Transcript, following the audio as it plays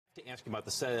To ask you about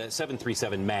the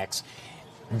 737 MAX.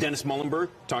 Dennis Muhlenberg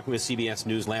talking with CBS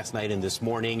News last night and this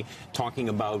morning, talking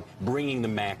about bringing the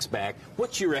MAX back.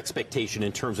 What's your expectation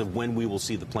in terms of when we will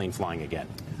see the plane flying again?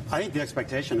 I think the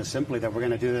expectation is simply that we're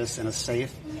going to do this in a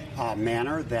safe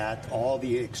manner, that all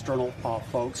the external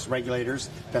folks, regulators,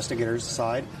 investigators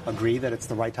side agree that it's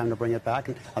the right time to bring it back.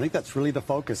 And I think that's really the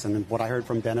focus. And what I heard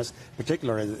from Dennis in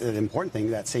particular is the important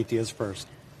thing, that safety is first.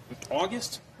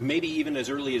 August, maybe even as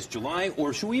early as July,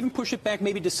 or should we even push it back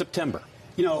maybe to September?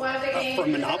 You know,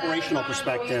 from an operational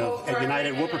perspective, at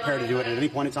United, we're prepared to do it at any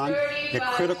point in time. The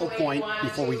critical point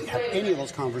before we have any of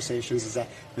those conversations is that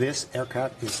this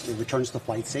aircraft returns to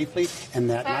flight safely, and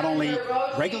that not only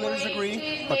regulators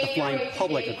agree, but the flying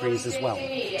public agrees as well.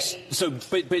 So,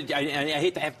 but I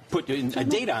hate to have to put a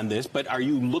date on this, but are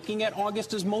you looking at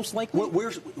August as most likely?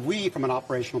 We, from an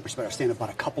operational perspective, stand about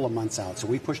a couple of months out. So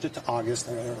we pushed it to August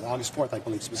 4th, I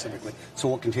believe, specifically. So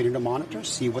we'll continue to monitor,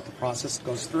 see what the process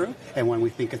goes through, and when we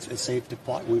think it's safe to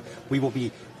fly, we will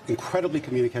be incredibly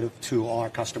communicative to our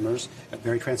customers,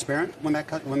 very transparent when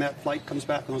that flight comes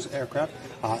back on those aircraft.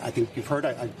 I think you've heard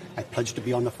I pledged to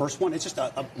be on the first one. It's just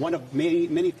one of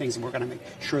many things that we're going to make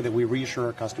sure that we reassure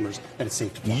our customers that it's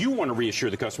safe to fly. You want to reassure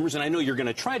the customers, and I know you're going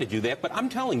to try to do that, but I'm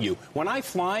telling you, when I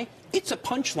fly, it's a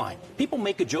punchline. People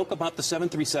make a joke about the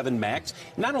 737 MAX.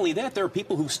 Not only that, there are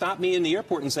people who stop me in the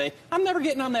airport and say, I'm never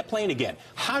getting on that plane again.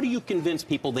 How do you convince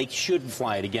people they should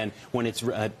fly it again when it's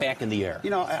back in the air?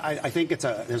 You know, I think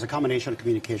there's a combination of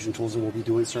communication tools that we'll be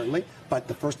doing, certainly. But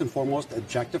the first and foremost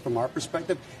objective from our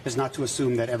perspective is not to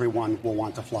assume that everyone will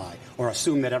want to fly or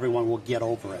assume that everyone will get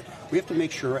over it. We have to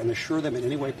make sure and assure them in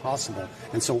any way possible.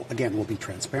 And so, again, we'll be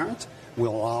transparent.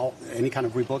 We'll allow any kind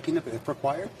of rebooking if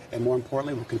required. And more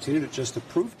importantly, we'll continue to just to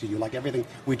prove to you, like everything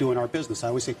we do in our business. I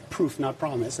always say proof, not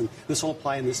promise. And this will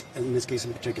apply in this case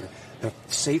in particular. The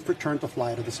safe return to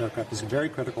flight of this aircraft is very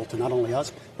critical to not only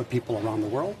us, but people around the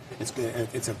world.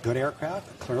 It's a good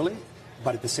aircraft, clearly.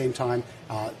 But at the same time,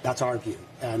 that's our view.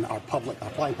 And our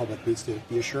flying public needs to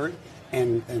be assured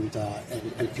and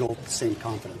feel the same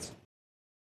confidence.